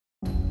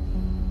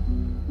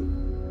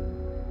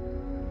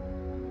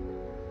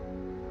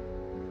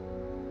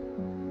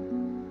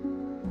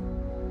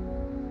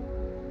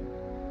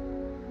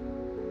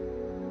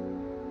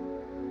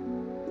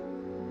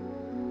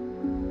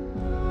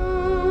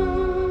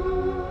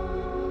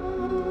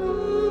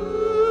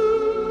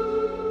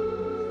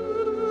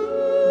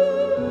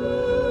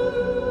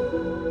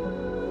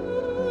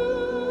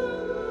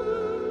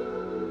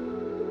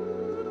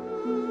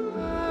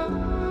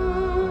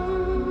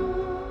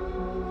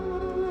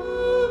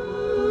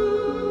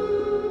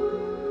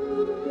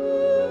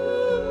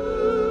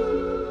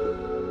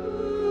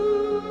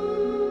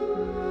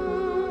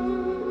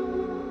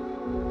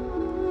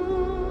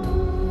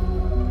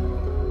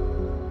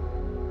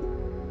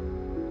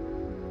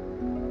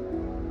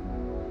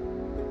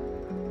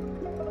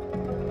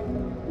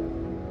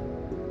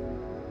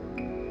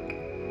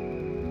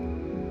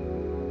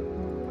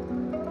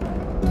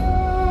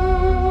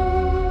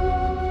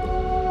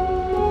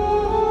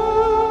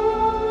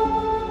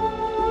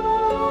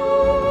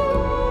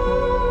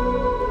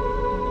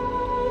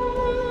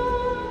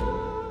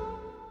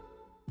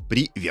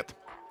Привет!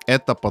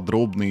 Это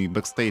подробный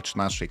бэкстейдж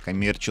нашей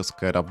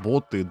коммерческой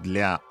работы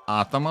для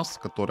ATOMOS,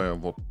 которая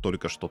вот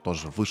только что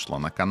тоже вышла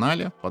на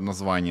канале под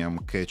названием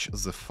Catch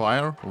the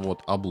Fire.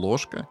 Вот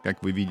обложка,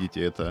 как вы видите,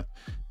 это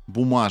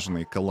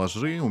бумажные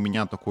коллажи. У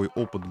меня такой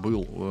опыт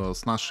был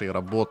с нашей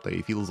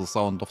работой Feel the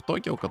Sound of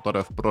Tokyo,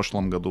 которая в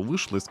прошлом году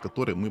вышла, из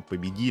которой мы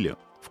победили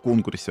в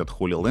конкурсе от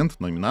Holy Land в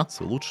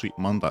номинации «Лучший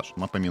монтаж»,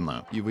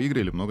 напоминаю, и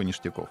выиграли много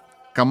ништяков.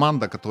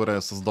 Команда, которая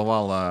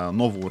создавала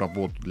новую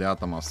работу для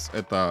ATOMOS,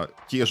 это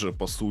те же,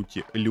 по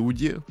сути,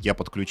 люди. Я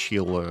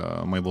подключил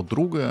моего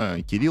друга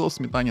Кирилла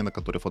Сметанина,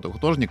 который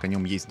фотохудожник, о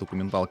нем есть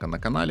документалка на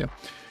канале.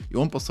 И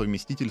он по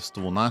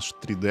совместительству наш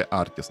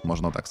 3D-артист,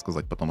 можно так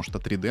сказать, потому что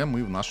 3D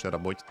мы в нашей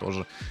работе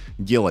тоже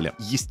делали.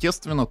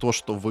 Естественно, то,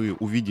 что вы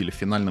увидели в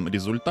финальном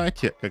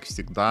результате, как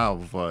всегда,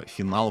 в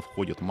финал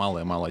входит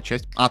малая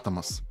часть.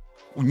 ATOMOS.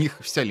 У них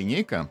вся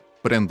линейка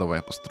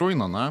брендовая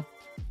построена на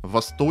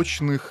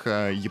восточных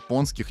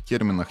японских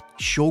терминах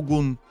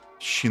щогун,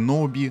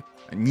 шиноби,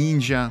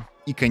 ниндзя.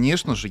 И,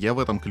 конечно же, я в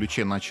этом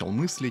ключе начал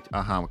мыслить,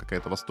 ага,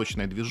 какая-то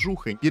восточная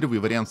движуха. Первый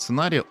вариант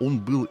сценария, он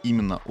был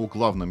именно о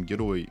главном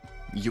герое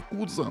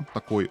якудза,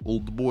 такой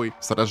олдбой,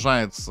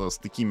 сражается с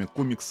такими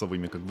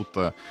комиксовыми, как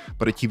будто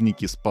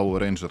противники из Power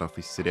Ranger'ов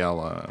из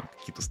сериала,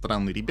 какие-то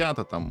странные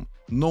ребята, там,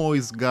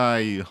 Noise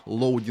Guy,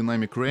 Low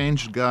Dynamic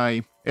Range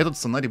Guy. Этот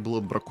сценарий был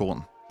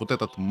отбракован. Вот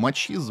этот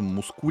мачизм,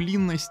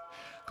 мускулинность,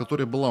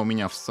 которая была у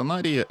меня в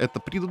сценарии, это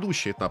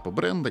предыдущие этапы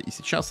бренда, и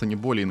сейчас они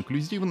более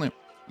инклюзивны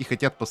и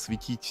хотят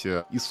посвятить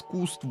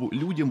искусству,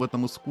 людям в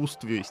этом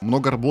искусстве.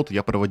 Много работ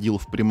я проводил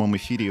в прямом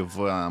эфире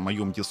в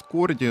моем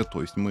Дискорде,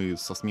 то есть мы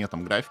со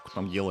Сметом графику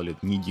там делали,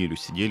 неделю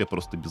сидели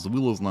просто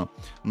безвылазно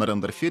на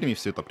рендер-ферме,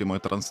 все это прямой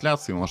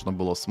трансляции, можно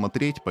было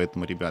смотреть,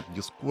 поэтому, ребят,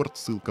 Дискорд,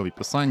 ссылка в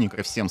описании.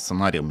 Ко всем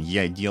сценариям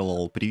я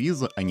делал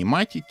привизы,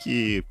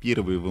 аниматики,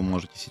 первые вы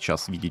можете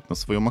сейчас видеть на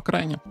своем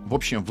экране. В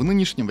общем, в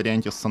нынешнем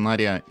варианте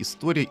сценария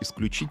история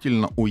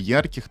исключительно о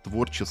ярких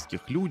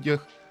творческих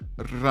людях,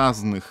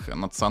 разных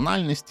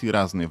национальностей,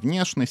 разной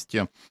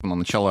внешности. На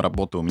начало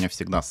работы у меня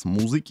всегда с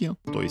музыки,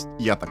 то есть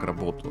я так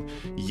работаю.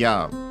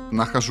 Я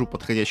нахожу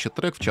подходящий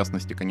трек, в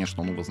частности,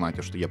 конечно, ну вы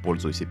знаете, что я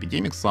пользуюсь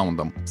Epidemic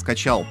саундом.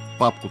 Скачал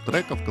папку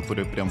треков,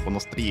 которые прям по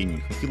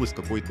настроению. Хотелось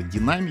какой-то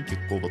динамики,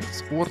 какого-то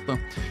спорта.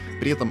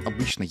 При этом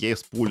обычно я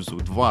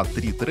использую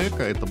 2-3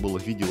 трека, это было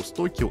в видео с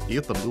Токио, и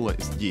это было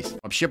здесь.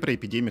 Вообще про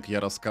Epidemic я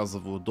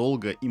рассказываю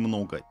долго и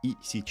много, и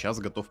сейчас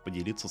готов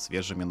поделиться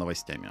свежими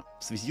новостями.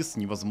 В связи с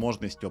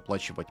невозможностью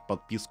оплачивать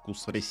подписку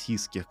с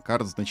российских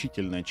карт,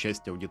 значительная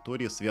часть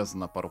аудитории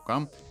связана по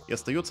рукам, и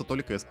остается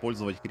только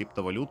использовать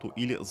криптовалюту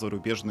или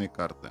зарубежные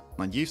карты.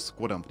 Надеюсь, в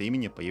скором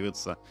времени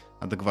появится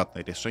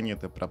адекватное решение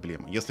этой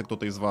проблемы. Если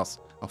кто-то из вас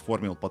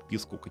оформил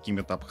подписку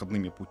какими-то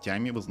обходными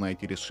путями, вы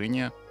знаете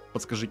решение,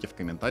 подскажите в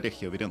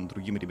комментариях, я уверен,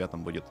 другим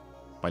ребятам будет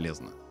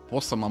полезно. По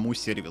самому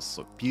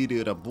сервису.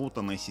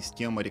 Переработанная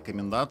система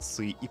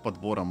рекомендаций и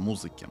подбора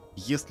музыки.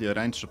 Если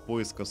раньше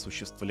поиск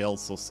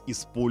осуществлялся с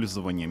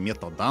использованием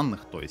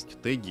метаданных, то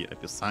есть теги,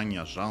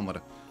 описание,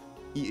 жанр,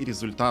 и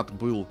результат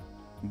был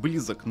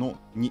близок, но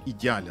не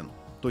идеален,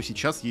 то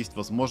сейчас есть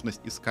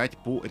возможность искать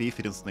по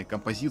референсной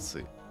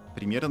композиции.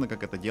 Примерно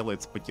как это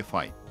делает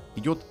Spotify.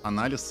 Идет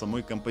анализ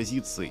самой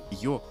композиции,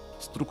 ее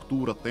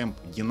структура, темп,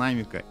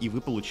 динамика, и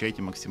вы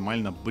получаете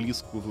максимально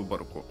близкую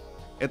выборку.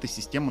 Эта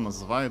система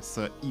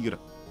называется IR,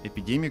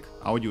 Epidemic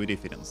Audio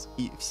Reference,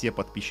 и все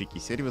подписчики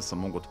сервиса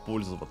могут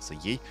пользоваться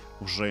ей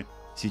уже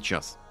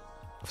сейчас.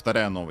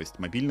 Вторая новость.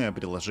 Мобильное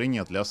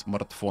приложение для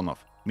смартфонов.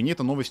 Меня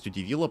эта новость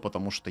удивила,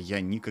 потому что я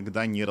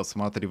никогда не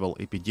рассматривал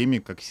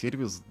Epidemic как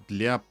сервис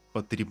для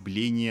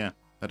потребления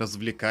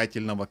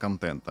развлекательного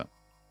контента.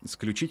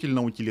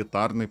 Исключительно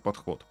утилитарный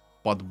подход.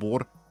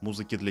 Подбор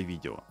музыки для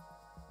видео.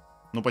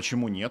 Но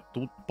почему нет?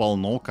 Тут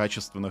полно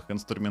качественных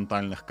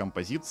инструментальных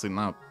композиций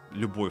на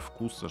любой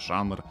вкус,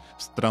 жанр,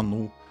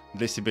 страну.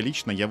 Для себя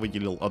лично я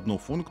выделил одну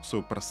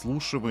функцию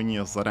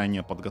прослушивания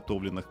заранее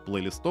подготовленных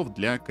плейлистов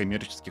для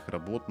коммерческих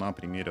работ на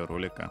примере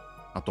ролика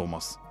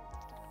ATOMOS.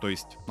 То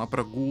есть на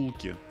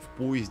прогулке, в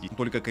поезде.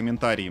 Только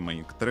комментарии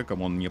мои к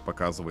трекам он мне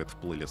показывает в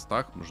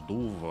плейлистах,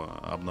 жду в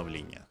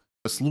обновлениях.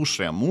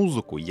 Слушая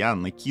музыку, я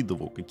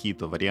накидываю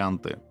какие-то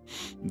варианты,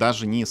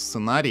 даже не из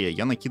сценария,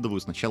 я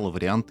накидываю сначала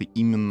варианты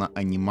именно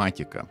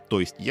аниматика. То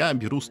есть я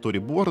беру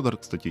сторибордер,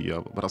 кстати,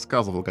 я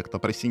рассказывал как-то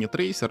про синий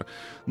трейсер,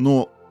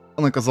 но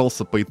он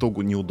оказался по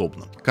итогу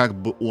неудобным. Как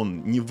бы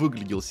он не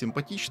выглядел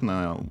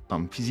симпатично,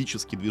 там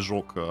физический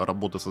движок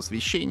работы с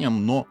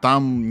освещением, но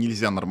там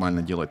нельзя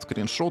нормально делать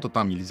скриншоты,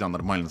 там нельзя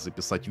нормально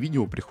записать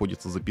видео,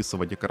 приходится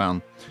записывать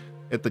экран.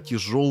 Это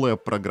тяжелая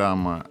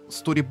программа.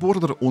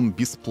 Storyboarder, он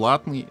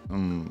бесплатный,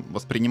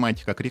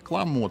 воспринимайте как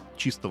рекламу от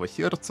чистого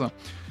сердца.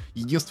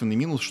 Единственный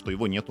минус, что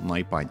его нету на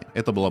iPad.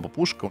 Это была бы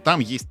пушка. Там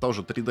есть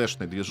тоже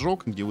 3D-шный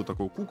движок, где вы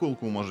такую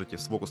куколку можете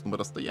с фокусным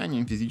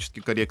расстоянием физически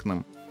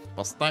корректным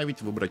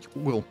поставить, выбрать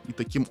угол. И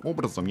таким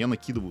образом я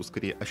накидываю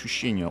скорее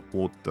ощущение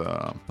от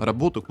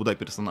работы, куда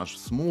персонаж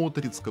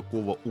смотрит, с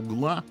какого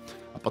угла.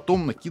 А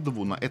потом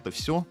накидываю на это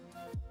все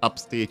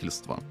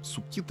обстоятельства с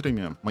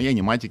субтитрами. Мои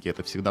аниматики —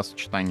 это всегда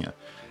сочетание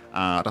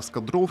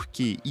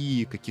раскадровки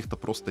и каких-то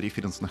просто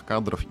референсных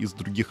кадров из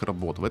других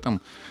работ. В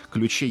этом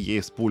ключе я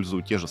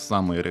использую те же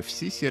самые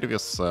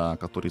RFC-сервис,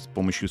 который с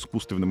помощью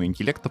искусственного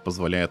интеллекта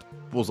позволяет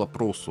по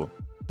запросу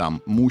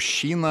там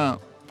мужчина,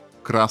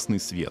 красный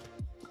свет,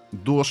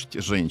 дождь,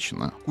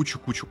 женщина,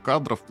 кучу-кучу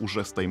кадров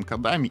уже с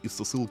тайм-кодами и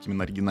со ссылками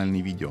на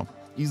оригинальные видео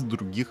из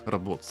других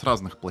работ, с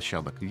разных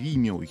площадок,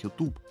 Vimeo,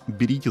 YouTube.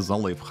 Берите за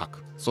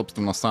лайфхак.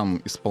 Собственно, сам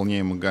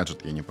исполняемый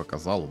гаджет я не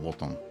показал,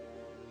 вот он,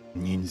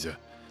 ниндзя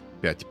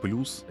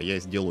 5+. Я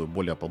сделаю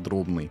более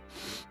подробный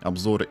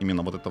обзор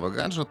именно вот этого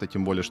гаджета,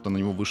 тем более, что на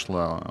него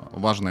вышло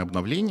важное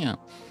обновление,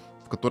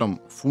 в котором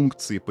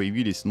функции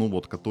появились, ну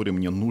вот, которые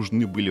мне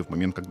нужны были в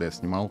момент, когда я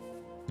снимал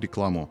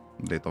рекламу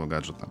для этого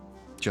гаджета.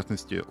 В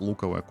частности,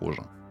 луковая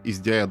кожа.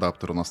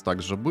 SDI-адаптер у нас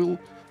также был,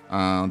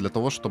 для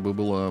того, чтобы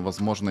была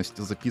возможность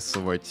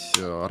записывать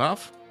RAW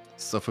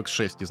с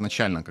FX6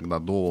 изначально, когда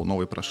до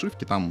новой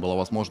прошивки, там была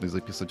возможность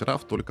записывать RAW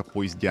только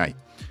по SDI.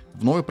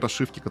 В новой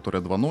прошивке,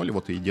 которая 2.0,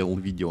 вот я делал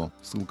видео,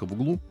 ссылка в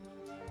углу,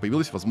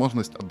 появилась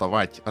возможность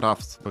отдавать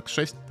RAW с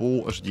FX6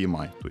 по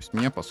HDMI. То есть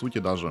мне, по сути,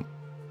 даже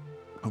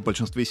в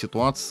большинстве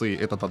ситуаций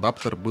этот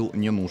адаптер был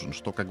не нужен,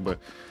 что как бы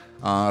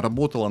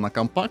работало на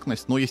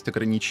компактность, но есть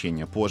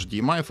ограничения. По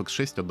HDMI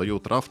FX6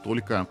 отдает RAW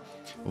только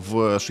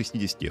в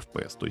 60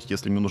 FPS. То есть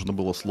если мне нужно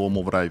было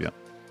слоумо в RAW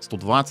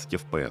 120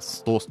 FPS,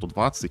 100,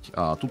 120,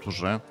 а тут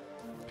уже,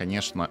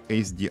 конечно,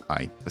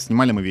 SDI.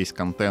 Снимали мы весь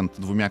контент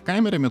двумя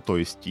камерами, то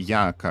есть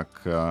я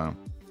как,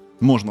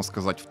 можно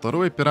сказать,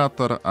 второй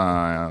оператор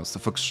с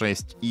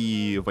FX6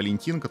 и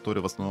Валентин,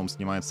 который в основном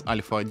снимает с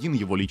Альфа-1,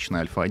 его личный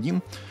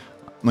Альфа-1.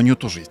 На нее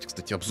тоже есть,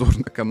 кстати, обзор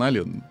на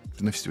канале.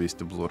 На все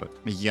есть обзоры.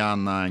 Я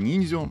на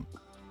Ниндзю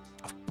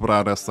в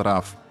ProRes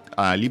RAW,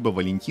 либо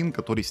Валентин,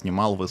 который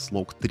снимал в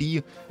S-Log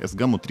 3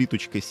 sgamu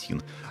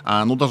 3.sin.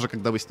 Но даже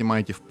когда вы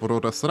снимаете в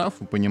ProRes RAW,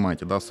 вы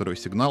понимаете, да, сырой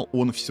сигнал,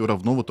 он все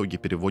равно в итоге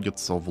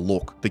переводится в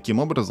лог. Таким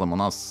образом, у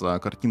нас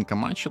картинка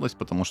матчилась,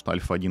 потому что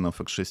Альфа-1 и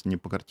FX6 не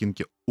по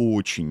картинке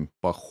очень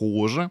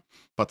похожи.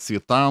 По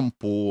цветам,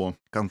 по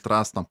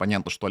контрастам.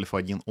 Понятно, что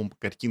Альфа-1, он по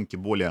картинке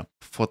более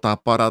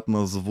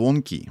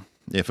фотоаппаратно-звонкий.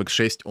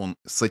 FX6, он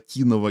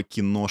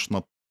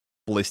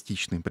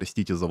сатиново-киношно-пластичный,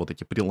 простите за вот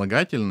эти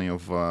прилагательные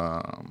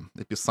в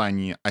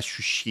описании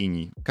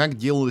ощущений. Как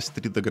делалась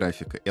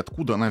 3D-графика и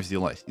откуда она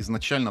взялась?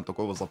 Изначально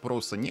такого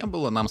запроса не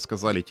было, нам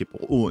сказали типа,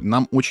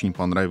 нам очень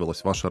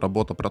понравилась ваша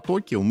работа про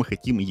Токио, мы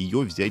хотим ее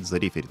взять за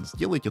референс.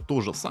 Сделайте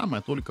то же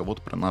самое, только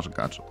вот про наш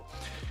гаджет.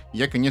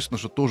 Я, конечно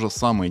же, то же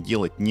самое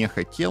делать не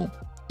хотел.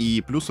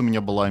 И плюс у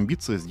меня была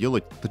амбиция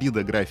сделать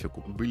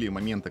 3D-графику. Были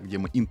моменты, где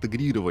мы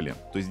интегрировали,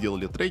 то есть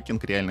сделали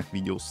трекинг реальных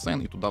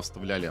видеосцен и туда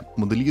вставляли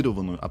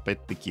моделированную,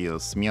 опять-таки,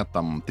 с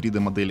метом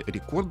 3D-модель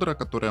рекордера,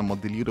 которая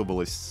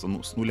моделировалась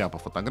с нуля по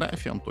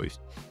фотографиям, то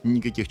есть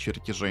никаких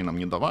чертежей нам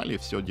не давали,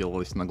 все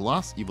делалось на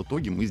глаз, и в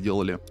итоге мы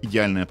сделали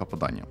идеальное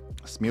попадание.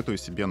 Смету я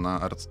себе на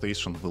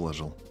ArtStation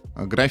выложил.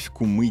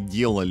 Графику мы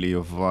делали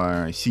в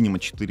Cinema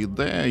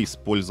 4D,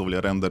 использовали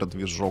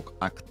рендер-движок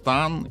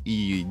Octane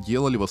и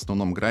делали в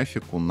основном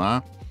графику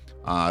на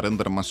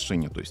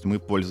рендер-машине. То есть мы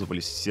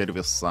пользовались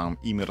сервисом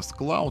Immerse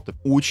Cloud.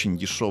 Очень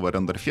дешевая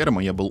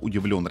рендер-ферма, я был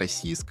удивлен,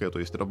 российская, то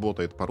есть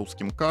работает по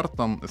русским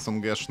картам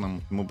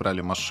СНГшным. Мы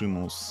брали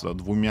машину с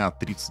двумя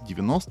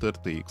 3090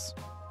 RTX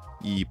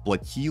и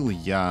платил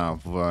я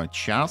в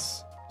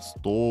час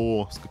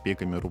 100 с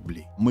копейками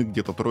рублей. Мы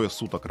где-то 3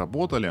 суток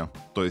работали,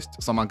 то есть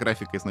сама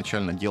графика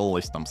изначально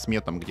делалась там с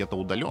метом где-то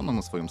удаленно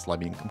на своем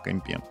слабеньком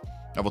компе,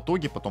 а в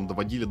итоге потом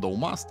доводили до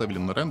ума, ставили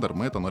на рендер,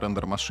 мы это на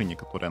рендер-машине,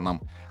 которая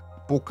нам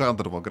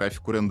покадрово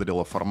графику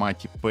рендерила в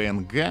формате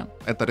PNG.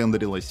 Это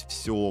рендерилось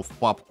все в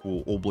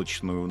папку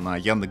облачную на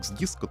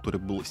Яндекс.Диск, который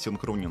был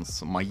синхронен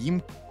с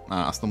моим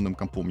основным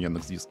компом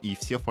Яндекс.Диск. И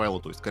все файлы,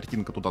 то есть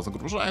картинка туда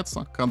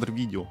загружается, кадр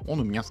видео,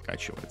 он у меня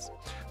скачивается.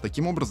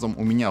 Таким образом,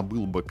 у меня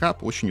был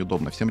бэкап, очень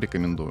удобно, всем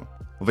рекомендую.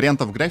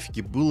 Вариантов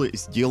графики было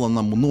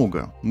сделано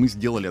много. Мы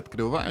сделали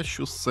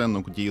открывающую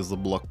сцену, где из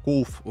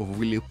облаков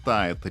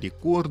вылетает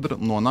рекордер,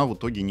 но она в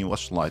итоге не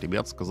вошла.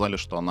 Ребят сказали,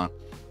 что она,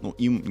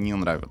 им не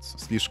нравится.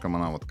 Слишком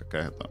она вот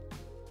какая-то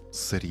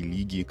с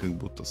религией как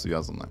будто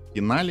связана. В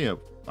финале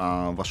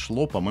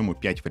вошло, по-моему,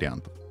 5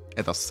 вариантов.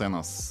 Это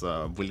сцена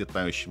с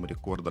вылетающим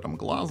рекордером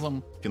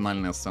глазом,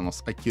 финальная сцена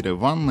с Акирой в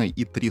ванной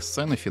и 3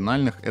 сцены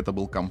финальных. Это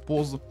был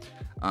композ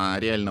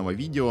реального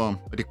видео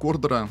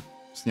рекордера,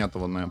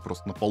 снятого, наверное,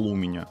 просто на полу у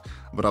меня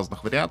в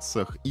разных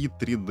вариациях, и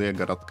 3D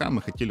городка.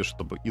 Мы хотели,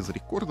 чтобы из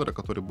рекордера,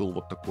 который был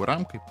вот такой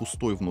рамкой,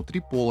 пустой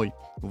внутри полой,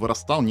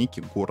 вырастал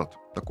некий город,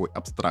 такой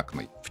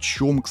абстрактный. В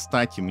чем,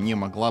 кстати, мне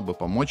могла бы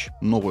помочь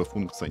новая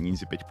функция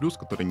Ninja 5+,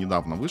 которая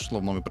недавно вышла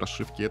в новой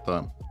прошивке,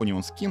 это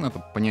Onion Skin, это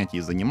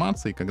понятие из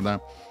анимации, когда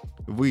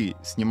вы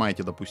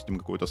снимаете, допустим,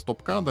 какой-то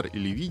стоп-кадр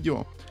или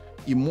видео,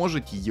 и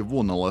можете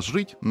его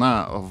наложить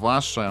на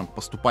ваше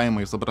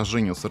поступаемое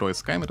изображение сырое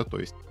с камеры, то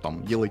есть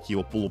там делаете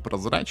его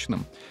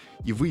полупрозрачным,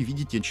 и вы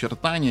видите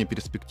очертания,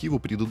 перспективу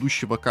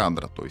предыдущего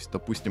кадра. То есть,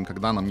 допустим,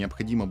 когда нам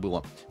необходимо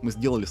было... Мы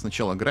сделали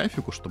сначала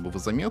графику, чтобы в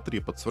изометрии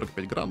под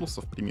 45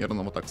 градусов,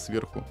 примерно вот так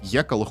сверху.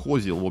 Я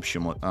колхозил, в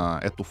общем,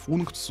 эту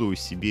функцию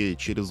себе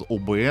через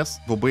OBS.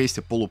 В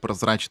OBS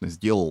полупрозрачно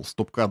сделал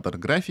стоп-кадр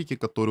графики,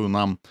 которую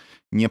нам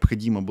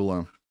необходимо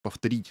было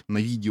повторить на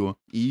видео.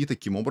 И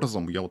таким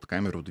образом я вот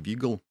камеру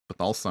двигал,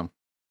 пытался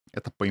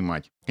это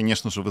поймать.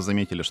 Конечно же, вы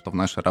заметили, что в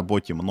нашей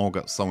работе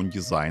много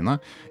саунд-дизайна.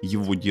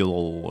 Его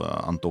делал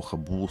Антоха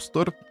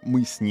Бустер.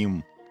 Мы с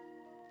ним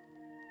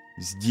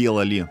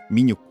сделали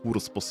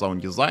мини-курс по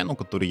саунд-дизайну,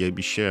 который я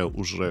обещаю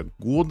уже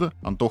год.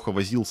 Антоха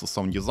возился с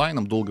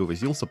саунд-дизайном, долго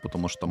возился,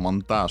 потому что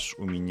монтаж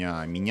у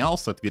меня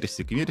менялся от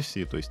версии к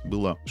версии. То есть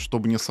было,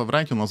 чтобы не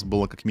соврать, у нас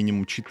было как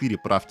минимум 4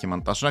 правки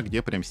монтажа,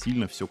 где прям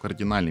сильно все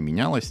кардинально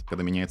менялось.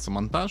 Когда меняется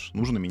монтаж,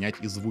 нужно менять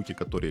и звуки,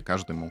 которые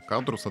каждому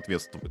кадру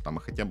соответствуют. Там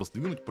и хотя бы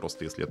сдвинуть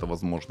просто, если это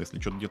возможно. Если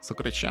что-то где-то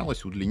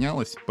сокращалось,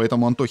 удлинялось.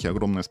 Поэтому Антохе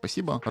огромное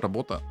спасибо,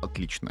 работа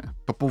отличная.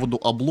 По поводу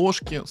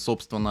обложки,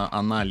 собственно,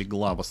 она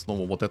легла в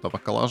основу вот этого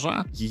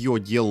коллажа.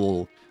 Ее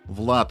делал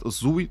Влад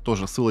Зюй,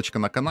 тоже ссылочка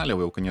на канале,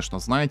 вы его, конечно,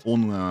 знаете.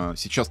 Он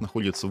сейчас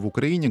находится в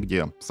Украине,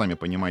 где, сами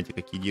понимаете,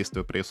 какие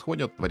действия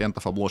происходят.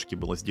 Вариантов обложки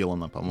было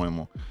сделано,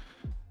 по-моему,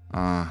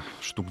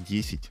 штук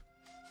 10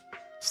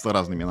 с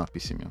разными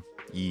надписями.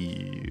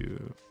 И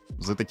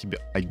за это тебе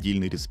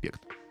отдельный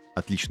респект.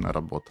 Отличная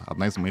работа.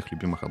 Одна из моих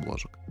любимых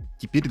обложек.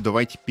 Теперь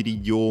давайте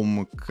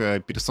перейдем к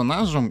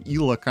персонажам и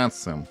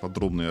локациям.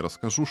 Подробно я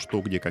расскажу,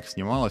 что где как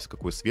снималось,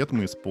 какой свет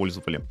мы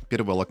использовали.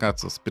 Первая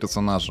локация с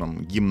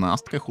персонажем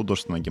гимнастка,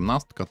 художественная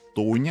гимнастка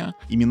Тоня.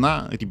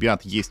 Имена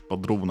ребят есть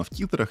подробно в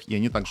титрах, и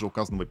они также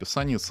указаны в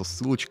описании со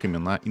ссылочками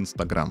на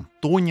Инстаграм.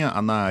 Тоня,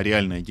 она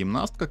реальная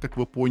гимнастка, как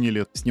вы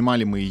поняли.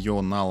 Снимали мы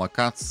ее на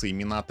локации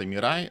Минато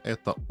Мирай.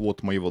 Это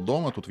от моего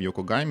дома, тут в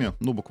Йокогаме.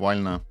 Ну,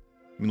 буквально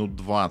минут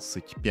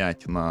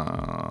 25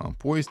 на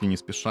поезде, не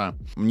спеша.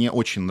 Мне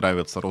очень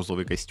нравится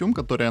розовый костюм,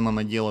 который она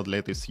надела для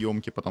этой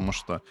съемки, потому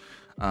что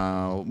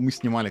мы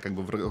снимали как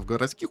бы в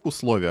городских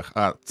условиях,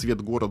 а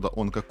цвет города,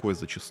 он какой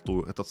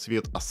зачастую? Это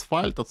цвет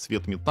асфальта,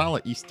 цвет металла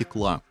и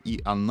стекла.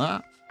 И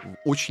она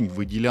очень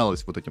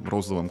выделялась вот этим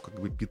розовым как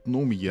бы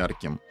пятном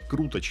ярким.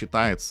 Круто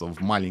читается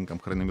в маленьком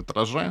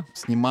хронометраже.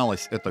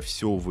 Снималось это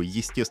все в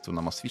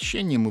естественном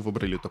освещении. Мы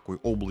выбрали такой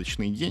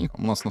облачный день.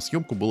 У нас на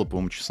съемку было,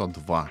 по-моему, часа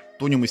 2.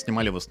 Тоню мы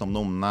снимали в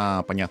основном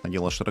на, понятное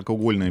дело,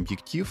 широкоугольный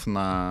объектив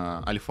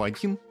на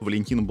Альфа-1.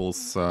 Валентин был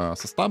с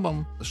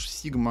составом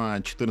Sigma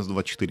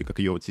 1424, как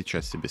ее вот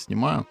сейчас себе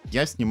снимаю.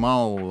 Я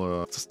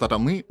снимал со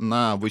стороны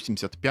на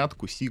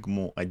 85-ку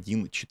Sigma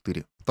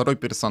 1.4. Второй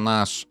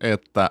персонаж —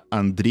 это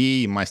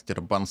Андрей, мастер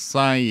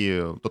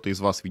Bonsai. Кто-то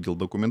из вас видел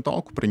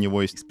документалку про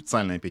него.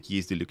 Специально опять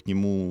ездили к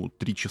нему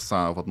 3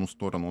 часа в одну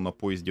сторону на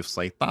поезде в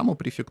Сайтаму,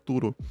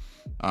 префектуру.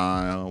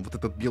 Вот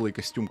этот белый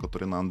костюм,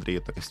 который на Андрея,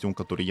 это костюм,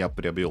 который я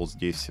приобрел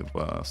здесь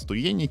в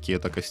Стуенике.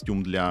 Это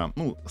костюм для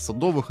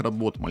садовых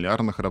работ,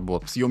 малярных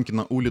работ. Съемки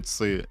на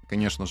улице,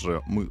 конечно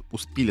же, мы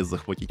успели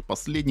захватить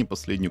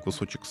последний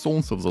кусочек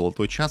солнца в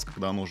золотой час,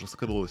 когда оно уже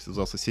скрылось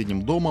за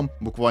соседним домом.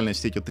 Буквально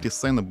все эти 3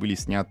 сцены были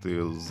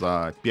сняты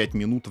за 5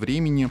 минут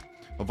времени.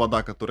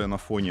 Вода, которая на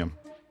фоне,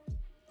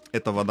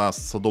 это вода с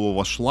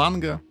садового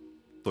шланга,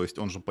 то есть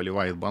он же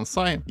поливает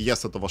бонсай. Я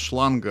с этого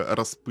шланга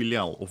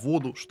распылял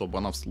воду, чтобы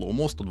она в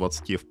слоумо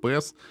 120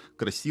 FPS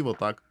красиво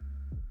так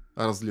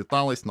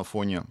разлеталась на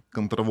фоне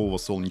контрового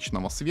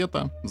солнечного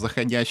света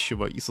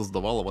заходящего и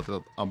создавала вот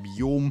этот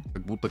объем,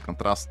 как будто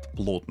контраст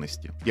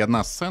плотности. И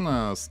одна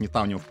сцена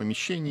снята у него в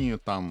помещении,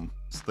 там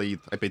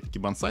стоит опять-таки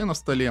бонсай на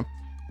столе.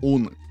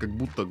 Он как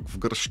будто в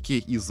горшке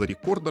из-за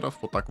рекордеров,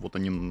 вот так вот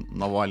они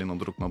навалены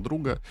друг на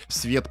друга.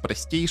 Свет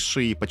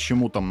простейший,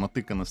 почему там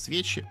натыканы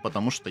свечи?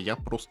 Потому что я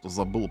просто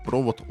забыл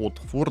провод от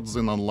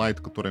Forza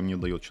Light, который мне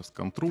дает сейчас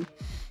контру.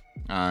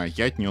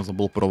 Я от нее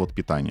забыл провод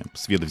питания.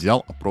 Свет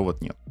взял, а провод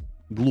нет.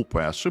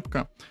 Глупая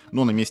ошибка,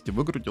 но на месте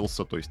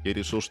выкрутился, то есть я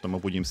решил, что мы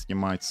будем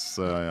снимать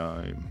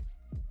с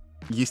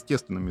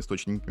естественными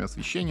источниками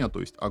освещения,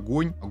 то есть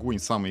огонь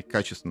самый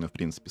качественный, в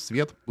принципе,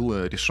 свет.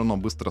 Было решено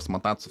быстро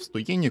смотаться в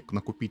стуеник,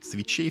 накупить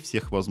свечей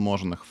всех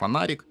возможных,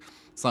 фонарик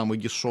самый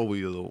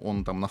дешевый,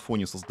 он там на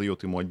фоне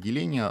создает ему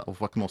отделение,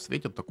 в окно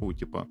светит такую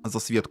типа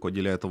засветку,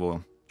 отделяет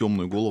его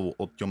темную голову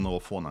от темного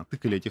фона.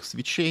 Тыкали этих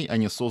свечей,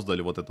 они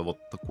создали вот это вот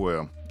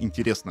такое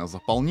интересное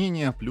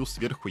заполнение, плюс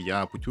сверху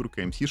я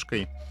путюркой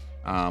МС-шкой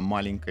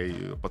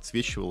маленькой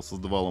подсвечивал,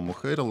 создавал ему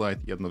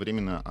Hairlight и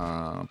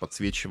одновременно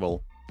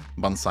подсвечивал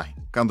бонсай.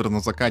 Кадр на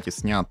закате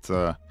снят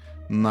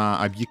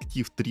на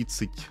объектив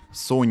 30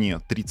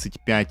 Sony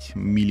 35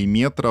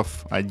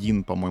 миллиметров,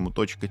 1, по-моему,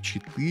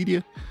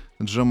 .4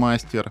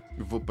 G-Master.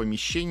 В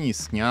помещении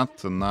снят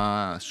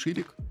на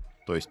ширик,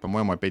 то есть,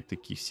 по-моему,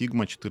 опять-таки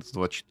Sigma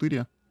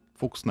 1424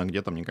 фокусная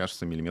где-то, мне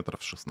кажется,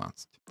 миллиметров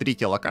 16.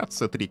 Третья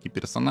локация, третий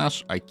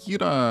персонаж,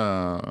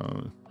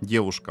 Акира,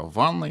 девушка в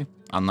ванной.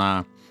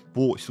 Она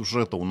по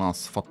сюжету у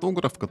нас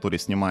фотограф, который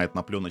снимает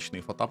на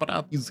пленочный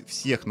фотоаппарат. Из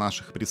всех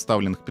наших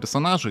представленных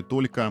персонажей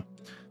только,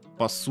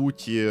 по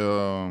сути,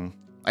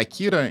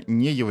 Акира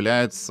не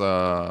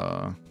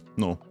является,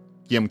 ну,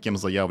 тем, кем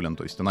заявлен,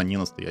 то есть она не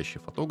настоящий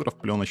фотограф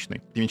пленочный.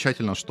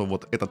 Примечательно, что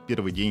вот этот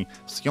первый день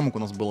съемок, у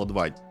нас было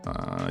 2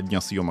 дня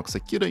съемок с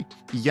Акирой,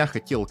 и я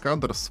хотел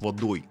кадр с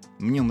водой.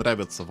 Мне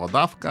нравится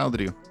вода в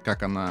кадре,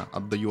 как она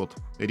отдает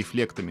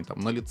рефлектами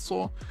там на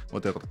лицо,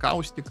 вот этот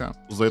каустика.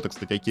 За это,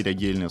 кстати, Акире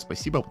отдельное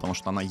спасибо, потому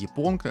что она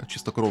японка,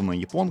 чистокровная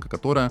японка,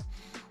 которая,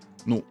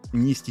 ну,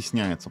 не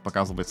стесняется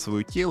показывать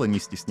свое тело, не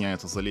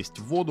стесняется залезть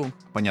в воду.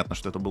 Понятно,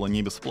 что это было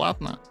не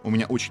бесплатно. У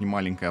меня очень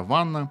маленькая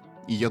ванна,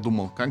 и я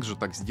думал, как же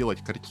так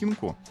сделать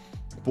картинку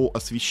по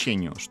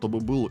освещению, чтобы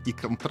был и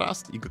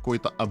контраст, и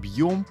какой-то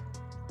объем,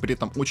 при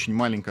этом очень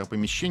маленькое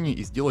помещение,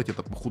 и сделать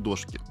это по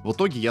художке. В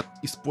итоге я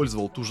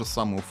использовал ту же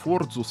самую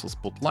Фордзу со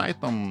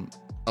спотлайтом.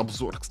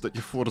 Обзор, кстати,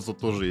 Форза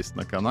тоже есть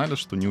на канале,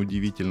 что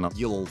неудивительно.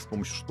 Делал с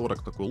помощью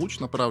шторок такой луч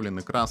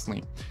направленный,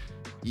 красный.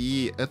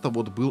 И это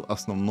вот был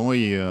основной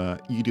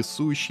и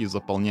рисующий, и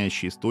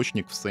заполняющий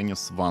источник в сцене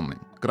с ванной.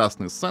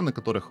 Красные сцены,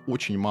 которых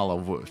очень мало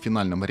в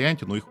финальном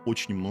варианте, но их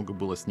очень много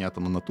было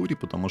снято на натуре,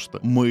 потому что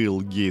male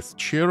gaze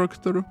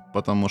character,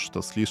 потому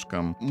что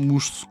слишком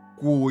мужской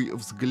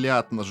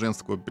взгляд на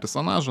женского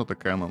персонажа,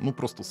 такая она, ну,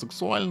 просто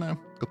сексуальная,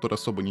 которая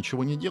особо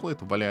ничего не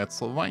делает,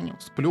 валяется в ванне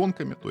с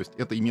пленками, то есть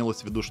это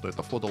имелось в виду, что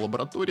это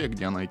фотолаборатория,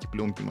 где она эти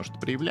пленки может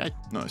проявлять.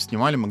 Но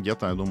снимали мы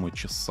где-то, я думаю,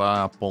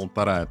 часа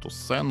полтора эту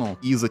сцену,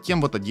 и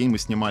затем в этот день мы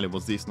снимали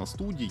вот здесь на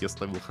студии, я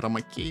ставил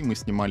хромакей, мы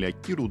снимали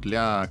Акиру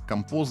для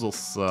композа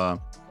с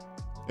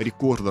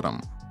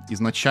рекордером.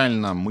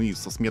 Изначально мы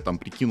со Сметом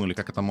прикинули,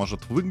 как это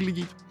может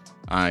выглядеть,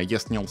 я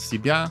снял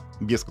себя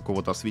без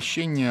какого-то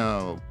освещения,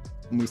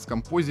 мы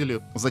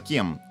скомпозили.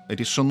 Затем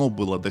решено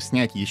было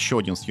доснять еще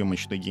один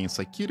съемочный день с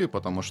Акирой,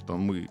 потому что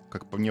мы,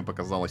 как по мне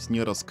показалось,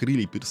 не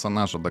раскрыли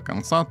персонажа до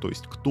конца, то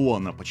есть кто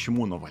она,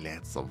 почему она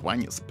валяется в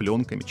ванне с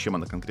пленками, чем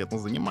она конкретно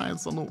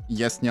занимается. Ну,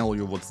 я снял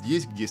ее вот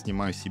здесь, где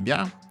снимаю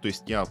себя, то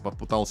есть я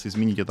попытался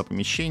изменить это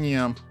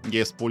помещение,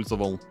 я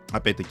использовал,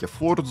 опять-таки,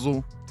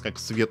 Фордзу, как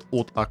свет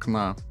от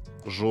окна,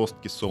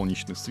 жесткий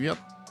солнечный свет,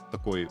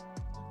 такой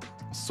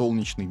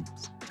солнечный,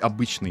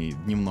 обычный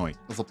дневной.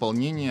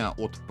 Заполнение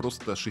от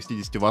просто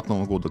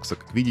 60-ваттного кодекса.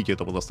 Как видите,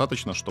 этого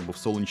достаточно, чтобы в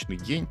солнечный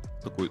день,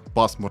 такой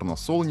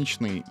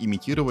пасмурно-солнечный,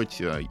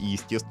 имитировать и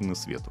естественный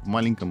свет в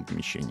маленьком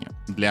помещении.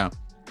 Для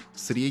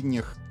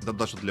средних, да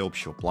даже для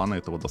общего плана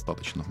этого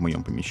достаточно в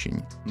моем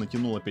помещении.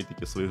 Натянул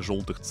опять-таки своих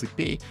желтых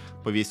цепей,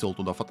 повесил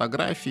туда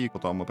фотографии,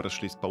 потом мы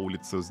прошлись по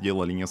улице,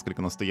 сделали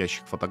несколько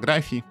настоящих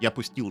фотографий. Я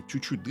пустил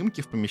чуть-чуть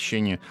дымки в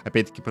помещение,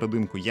 опять-таки про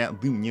дымку. Я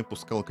дым не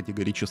пускал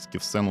категорически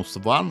в сцену с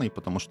ванной,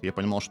 потому что я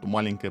понимал, что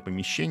маленькое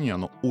помещение,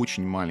 оно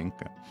очень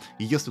маленькое.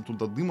 И если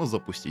туда дыма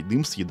запустить,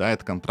 дым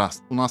съедает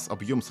контраст. У нас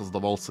объем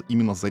создавался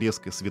именно за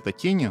резкой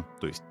светотени,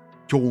 то есть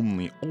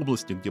темные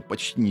области, где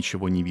почти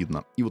ничего не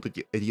видно, и вот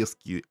эти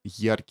резкие,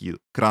 яркие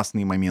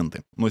красные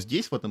моменты. Но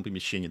здесь, в этом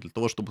помещении, для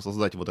того, чтобы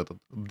создать вот этот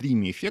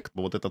dreamy эффект,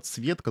 вот этот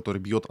свет,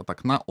 который бьет от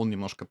окна, он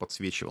немножко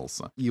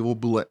подсвечивался. И его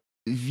было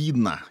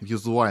видно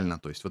визуально,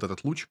 то есть вот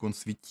этот лучик, он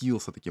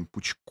светился таким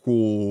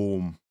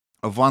пучком.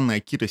 Ванная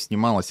Акира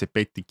снималась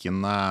опять-таки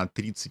на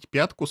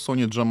 35-ку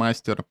Sony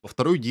Gymnast. Во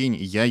второй день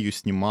я ее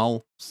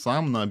снимал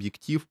сам на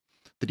объектив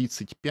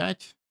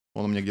 35.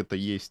 Он у меня где-то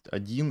есть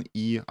 1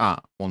 и...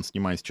 он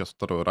снимает сейчас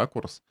второй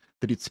ракурс.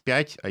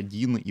 35,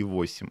 1 и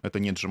 8. Это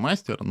не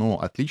G-Master,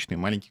 но отличный,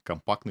 маленький,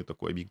 компактный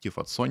такой объектив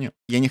от Sony.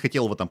 Я не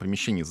хотел в этом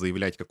помещении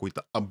заявлять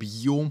какой-то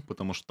объем,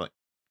 потому что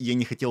я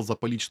не хотел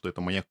запалить, что это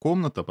моя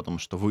комната, потому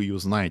что вы ее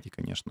знаете,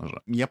 конечно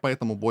же. Я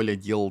поэтому более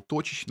делал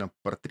точечно,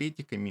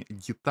 портретиками,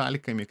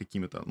 детальками,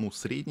 какими-то, ну,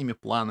 средними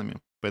планами.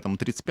 Поэтому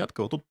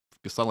 35-ка вот тут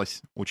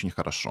вписалась очень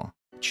хорошо.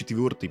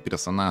 Четвертый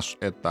персонаж —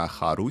 это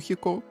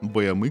Haruhiko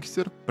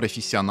BMX,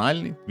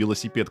 профессиональный.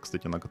 Велосипед,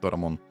 кстати, на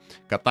котором он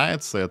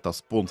катается, это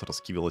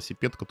спонсорский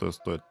велосипед, который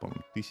стоит,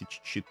 по-моему,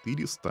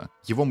 1400.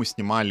 Его мы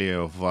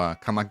снимали в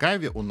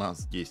Канагаве у нас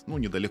здесь, ну,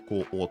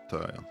 недалеко от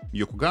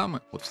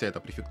Йокогамы. Вот вся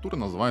эта префектура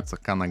называется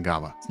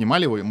Канагава.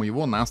 Снимали мы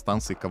его на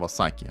станции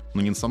Кавасаки.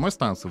 Но не на самой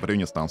станции, в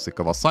районе станции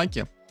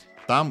Кавасаки.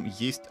 Там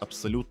есть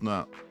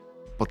абсолютно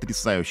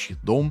потрясающий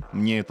дом.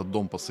 Мне этот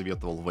дом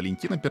посоветовал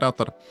Валентин,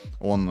 оператор.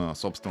 Он,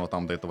 собственно,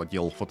 там до этого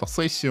делал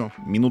фотосессию.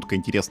 Минутка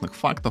интересных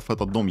фактов.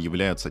 Этот дом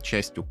является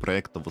частью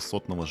проекта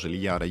высотного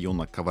жилья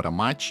района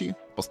Каварамачи.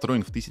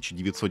 Построен в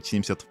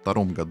 1972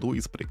 году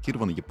и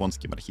спроектирован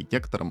японским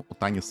архитектором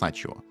Утани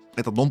Сачио.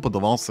 Этот дом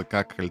подавался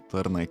как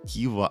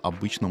альтернатива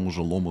обычному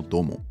жилому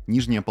дому.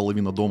 Нижняя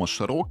половина дома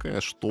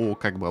широкая, что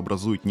как бы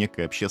образует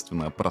некое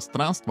общественное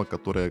пространство,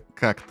 которое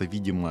как-то,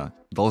 видимо,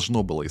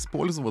 должно было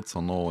использоваться,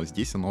 но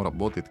здесь оно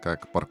работает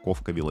как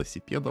парковка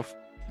велосипедов.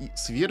 И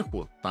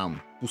сверху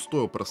там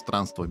пустое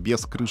пространство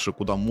без крыши,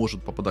 куда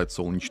может попадать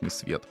солнечный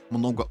свет.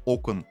 Много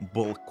окон,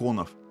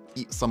 балконов.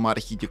 И сама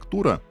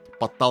архитектура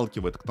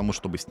подталкивает к тому,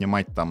 чтобы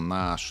снимать там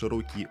на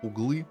широкие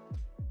углы,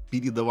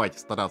 передавать,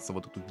 стараться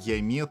вот эту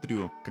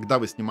геометрию. Когда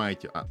вы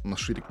снимаете, на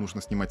ширик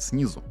нужно снимать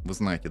снизу, вы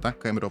знаете, да,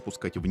 камеру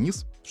опускать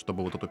вниз,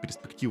 чтобы вот эту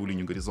перспективу,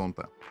 линию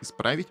горизонта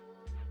исправить.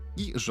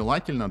 И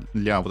желательно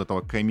для вот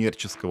этого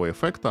коммерческого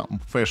эффекта,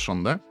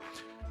 фэшн, да,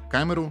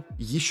 камеру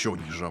еще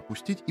ниже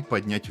опустить и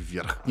поднять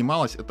вверх.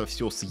 Снималось это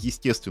все с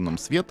естественным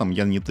светом,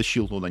 я не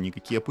тащил туда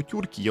никакие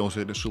апутюрки, я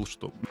уже решил,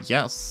 что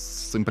я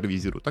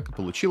симпровизирую. Так и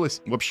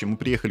получилось. В общем, мы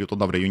приехали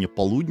туда в районе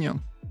полудня,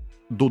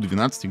 до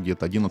 12,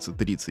 где-то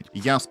 11:30.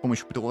 Я с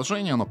помощью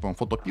приложения, оно, по-моему,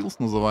 Photopills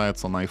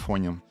называется на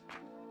айфоне,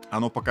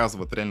 оно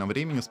показывает в реальном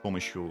времени с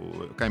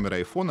помощью камеры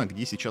айфона,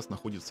 где сейчас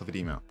находится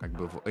время, как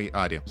бы в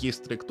AR.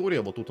 Есть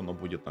траектория, вот тут оно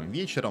будет там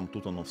вечером,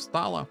 тут оно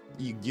встало,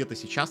 и где-то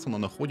сейчас оно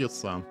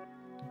находится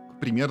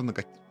примерно,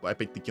 как,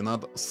 опять-таки,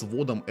 над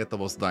сводом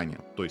этого здания.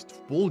 То есть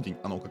в полдень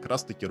оно как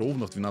раз-таки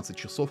ровно в 12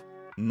 часов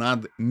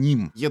над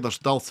ним. Я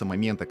дождался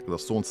момента, когда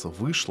солнце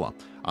вышло,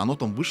 а оно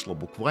там вышло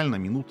буквально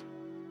минут,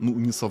 ну,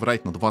 не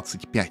соврать, на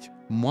 25.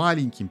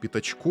 Маленьким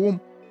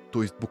пятачком,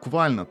 то есть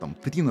буквально там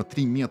 3 на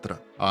 3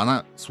 метра. А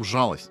она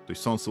сужалась. То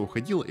есть солнце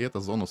уходило, и эта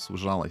зона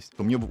сужалась.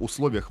 То мне в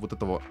условиях вот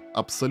этого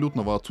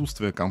абсолютного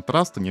отсутствия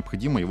контраста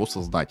необходимо его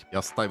создать.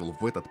 Я ставил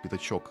в этот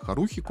пятачок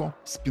Харухико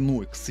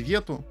спиной к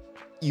свету.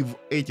 И в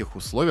этих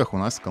условиях у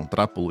нас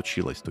контраст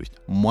получилось. То есть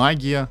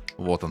магия,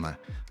 вот она,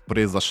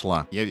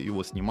 произошла. Я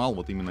его снимал,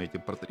 вот именно эти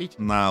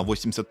портреты, на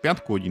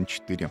 85-ку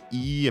 1.4.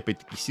 И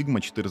опять-таки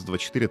Sigma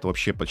 424 это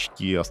вообще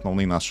почти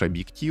основные наши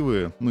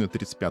объективы. Ну и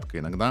 35-ка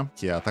иногда.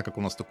 А так как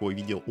у нас такое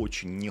видео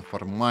очень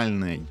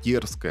неформальное,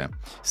 дерзкое,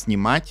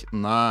 снимать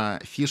на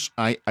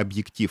Fish-Eye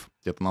объектив.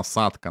 Это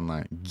насадка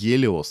на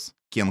Helios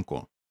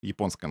Kenko.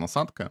 Японская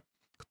насадка,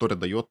 которая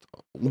дает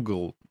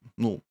угол,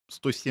 ну,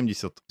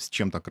 170 с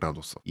чем-то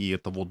градусов. И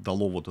это вот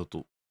дало вот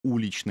эту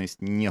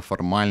уличность,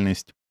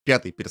 неформальность.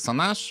 Пятый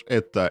персонаж —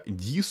 это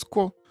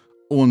Диско,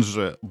 он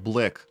же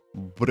Black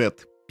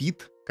Брэд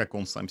Питт, как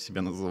он сам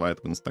себя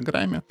называет в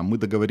Инстаграме. Мы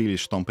договорились,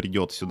 что он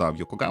придет сюда, в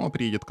Йокогаму,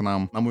 приедет к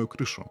нам на мою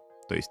крышу.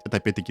 То есть это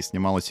опять-таки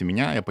снималось у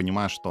меня. Я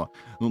понимаю, что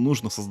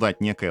нужно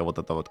создать некое вот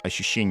это вот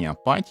ощущение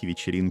пати,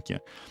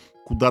 вечеринки,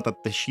 куда-то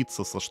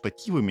тащиться со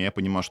штативами. Я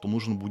понимаю, что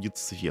нужен будет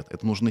свет.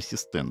 Это нужны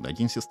ассистенты.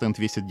 Один ассистент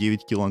весит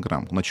 9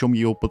 килограмм. На чем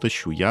я его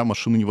потащу? Я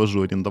машину не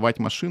вожу. Арендовать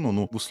машину,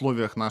 ну, в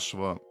условиях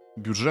нашего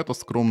бюджета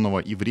скромного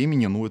и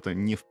времени, ну, это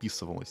не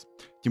вписывалось.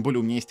 Тем более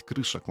у меня есть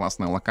крыша,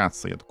 классная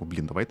локация. Я такой,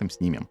 блин, давай там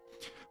снимем.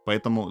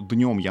 Поэтому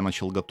днем я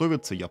начал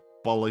готовиться. Я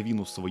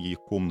половину своей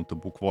комнаты,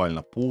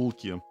 буквально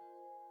полки,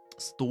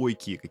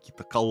 стойки,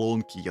 какие-то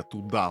колонки я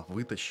туда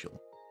вытащил.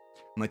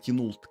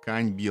 Натянул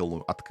ткань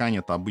белую. А ткань —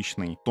 это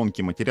обычный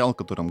тонкий материал,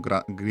 которым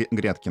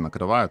грядки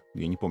накрывают.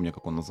 Я не помню,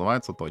 как он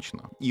называется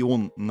точно. И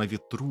он на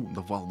ветру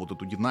давал вот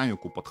эту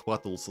динамику,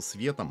 подхватывался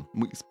светом.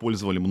 Мы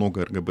использовали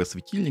много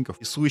RGB-светильников.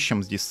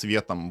 Рисующим здесь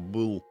светом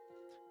был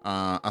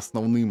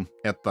основным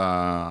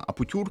это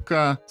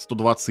апутюрка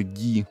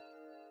 120D.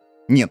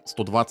 Нет,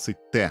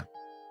 120T.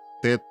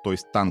 T, то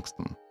есть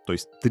тангстен. То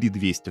есть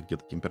 3200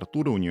 где-то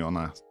температура у нее,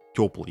 она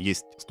теплый.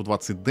 Есть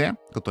 120D,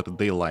 который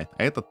Daylight,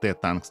 а это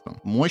T-тангстен.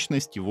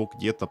 Мощность его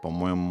где-то,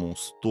 по-моему,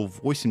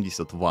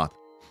 180 ватт.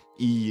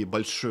 И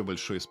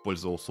большой-большой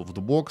использовал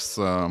софтбокс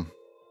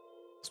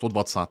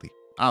 120.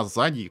 А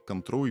сзади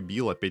контроль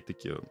бил,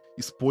 опять-таки,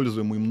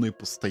 используемый мной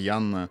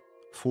постоянно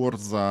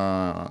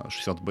Forza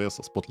 60B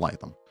со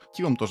спотлайтом.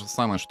 Тивом то же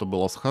самое, что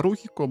было с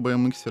Haruhiko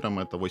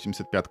BMX, это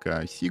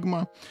 85-ка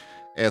Sigma.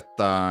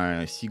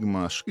 Это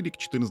Sigma ширик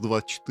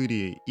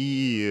 1424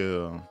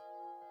 и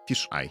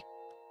Fish-Eye.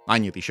 А,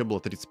 нет, еще была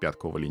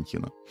 35-ка у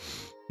Валентина.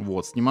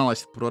 Вот,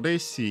 снималась в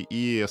ProRes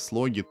и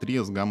слоги 3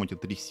 с гаммути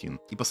 3 син.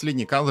 И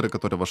последние кадры,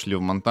 которые вошли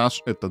в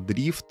монтаж, это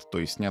дрифт, то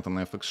есть снято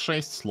на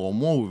FX6,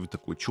 слоумо,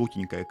 такое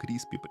четенькое,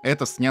 криспи.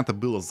 Это снято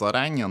было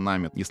заранее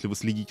нами. Если вы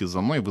следите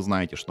за мной, вы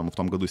знаете, что мы в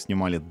том году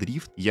снимали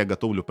дрифт. Я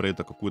готовлю про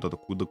это какую-то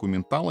такую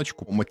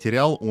документалочку.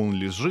 Материал, он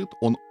лежит,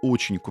 он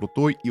очень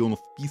крутой, и он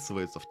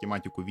вписывается в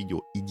тематику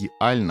видео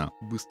идеально.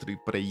 Быстрые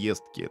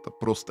проездки, это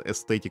просто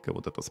эстетика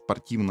вот эта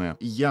спортивная.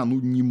 Я,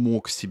 не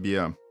мог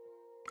себе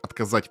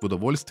отказать в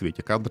удовольствии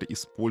эти кадры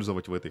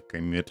использовать в этой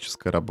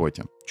коммерческой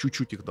работе.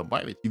 Чуть-чуть их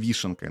добавить,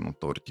 вишенкой на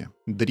торте.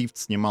 Дрифт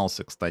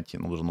снимался, кстати,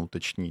 нужно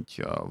уточнить,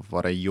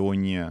 в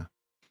районе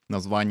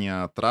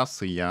названия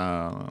трассы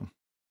я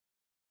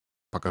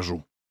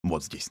покажу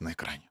вот здесь на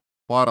экране.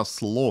 Пара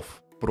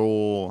слов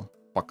про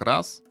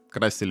покрас.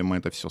 Красили мы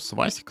это все с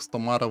Васей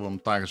Костомаровым,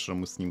 также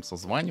мы с ним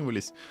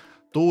созванивались.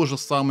 То же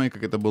самое,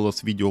 как это было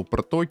с видео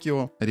про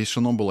Токио.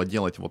 Решено было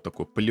делать вот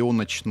такой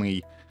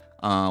пленочный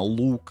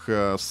лук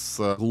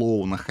с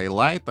глоу на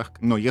хайлайтах.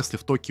 Но если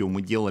в Токио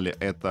мы делали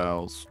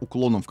это с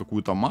уклоном в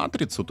какую-то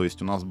матрицу, то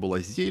есть у нас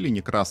была зелень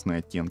и красные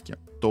оттенки,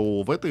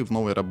 то в этой, в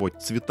новой работе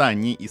цвета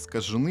не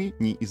искажены,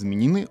 не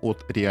изменены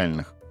от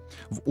реальных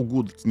в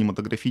угоду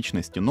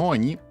кинематографичности, но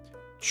они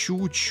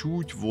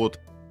чуть-чуть вот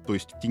То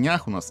есть в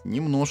тенях у нас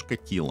немножко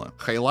тила,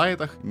 в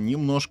хайлайтах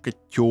немножко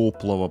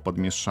теплого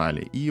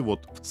подмешали. И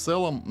вот в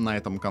целом на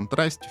этом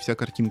контрасте вся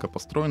картинка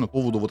построена. По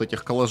поводу вот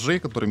этих коллажей,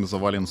 которыми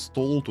завален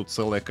стол, тут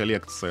целая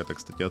коллекция. Это,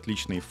 кстати,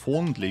 отличный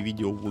фон для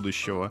видео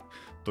будущего.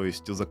 То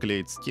есть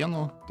заклеить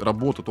стену.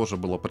 Работа тоже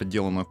была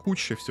проделана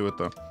куча. Все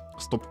это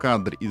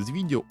стоп-кадры из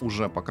видео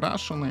уже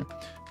покрашены,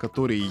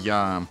 которые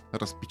я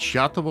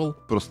распечатывал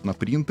просто на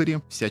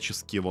принтере.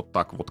 Всячески вот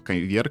так вот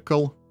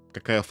коверкал,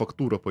 какая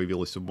фактура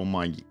появилась у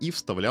бумаги, и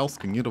вставлял,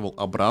 сканировал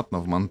обратно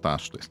в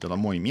монтаж. То есть это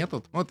мой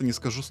метод. Но это не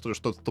скажу, что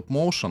это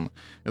стоп-моушен,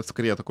 это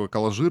скорее такое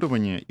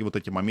коллажирование, и вот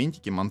эти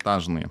моментики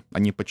монтажные,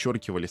 они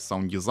подчеркивались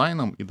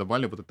саунд-дизайном и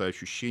давали вот это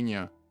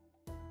ощущение...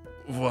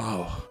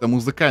 Вау! Это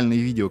музыкальное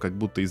видео, как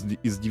будто из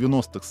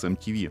 90-х с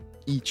MTV.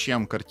 И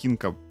чем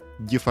картинка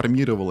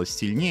деформировалась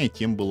сильнее,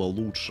 тем было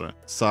лучше.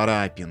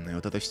 Царапины,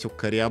 вот это все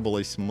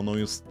корябалось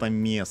мною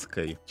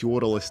стамеской,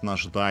 терлось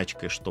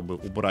наждачкой, чтобы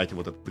убрать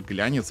вот этот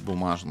глянец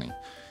бумажный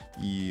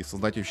и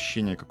создать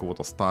ощущение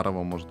какого-то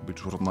старого, может быть,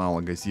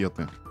 журнала,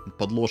 газеты.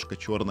 Подложка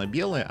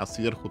черно-белая, а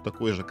сверху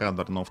такой же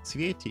кадр, но в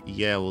цвете, и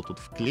я его тут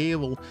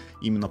вклеивал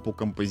именно по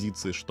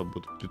композиции,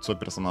 чтобы лицо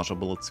персонажа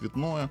было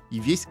цветное. И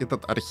весь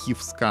этот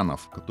архив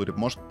сканов, который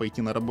может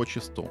пойти на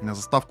рабочий стол, на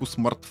заставку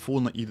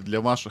смартфона или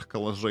для ваших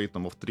коллажей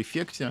там в After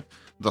Effects,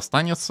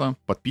 достанется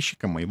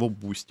подписчикам моего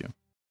Boosty.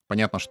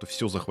 Понятно, что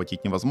все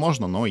захватить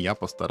невозможно, но я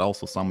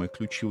постарался самые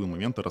ключевые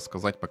моменты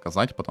рассказать,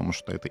 показать, потому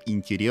что это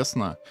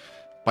интересно,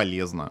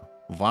 полезно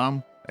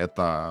вам,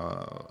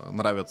 это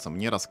нравится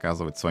мне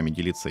рассказывать, с вами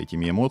делиться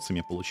этими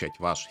эмоциями, получать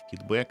ваш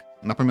фидбэк.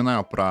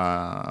 Напоминаю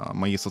про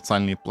мои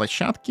социальные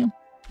площадки,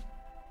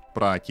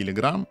 про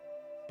Telegram,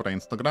 про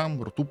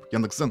Instagram, Рутуб,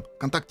 Яндекс.Дзен,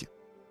 ВКонтакте,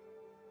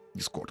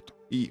 Discord.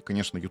 И,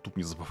 конечно, YouTube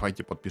не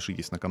забывайте,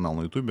 подпишитесь на канал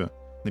на YouTube,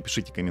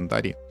 напишите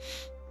комментарий,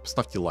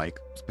 ставьте лайк.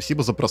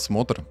 Спасибо за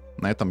просмотр.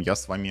 На этом я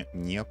с вами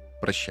не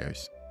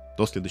прощаюсь.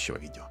 До следующего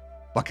видео.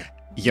 Пока.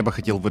 Я бы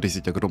хотел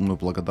выразить огромную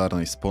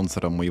благодарность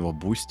спонсорам моего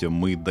Boosty.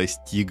 Мы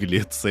достигли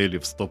цели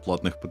в 100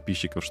 платных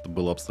подписчиков, что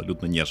было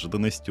абсолютно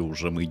неожиданностью.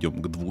 Уже мы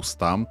идем к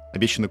 200.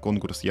 Обещанный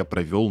конкурс я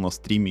провел на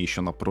стриме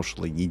еще на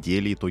прошлой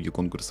неделе. Итоги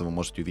конкурса вы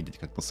можете увидеть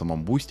как на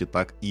самом Boosty,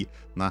 так и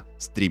на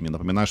стриме.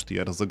 Напоминаю, что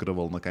я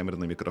разыгрывал на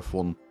камерный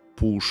микрофон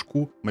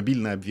пушку,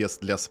 мобильный обвес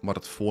для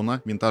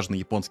смартфона, винтажный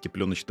японский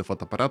пленочный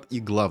фотоаппарат и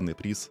главный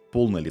приз —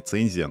 полная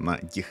лицензия на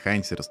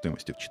дехансер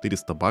стоимостью в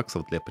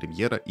 $400 для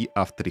премьера и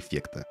After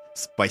Effects.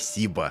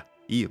 Спасибо!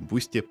 И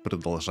Boosty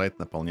продолжает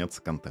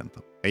наполняться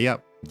контентом. А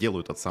я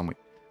делаю тот самый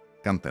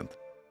контент.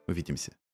 Увидимся.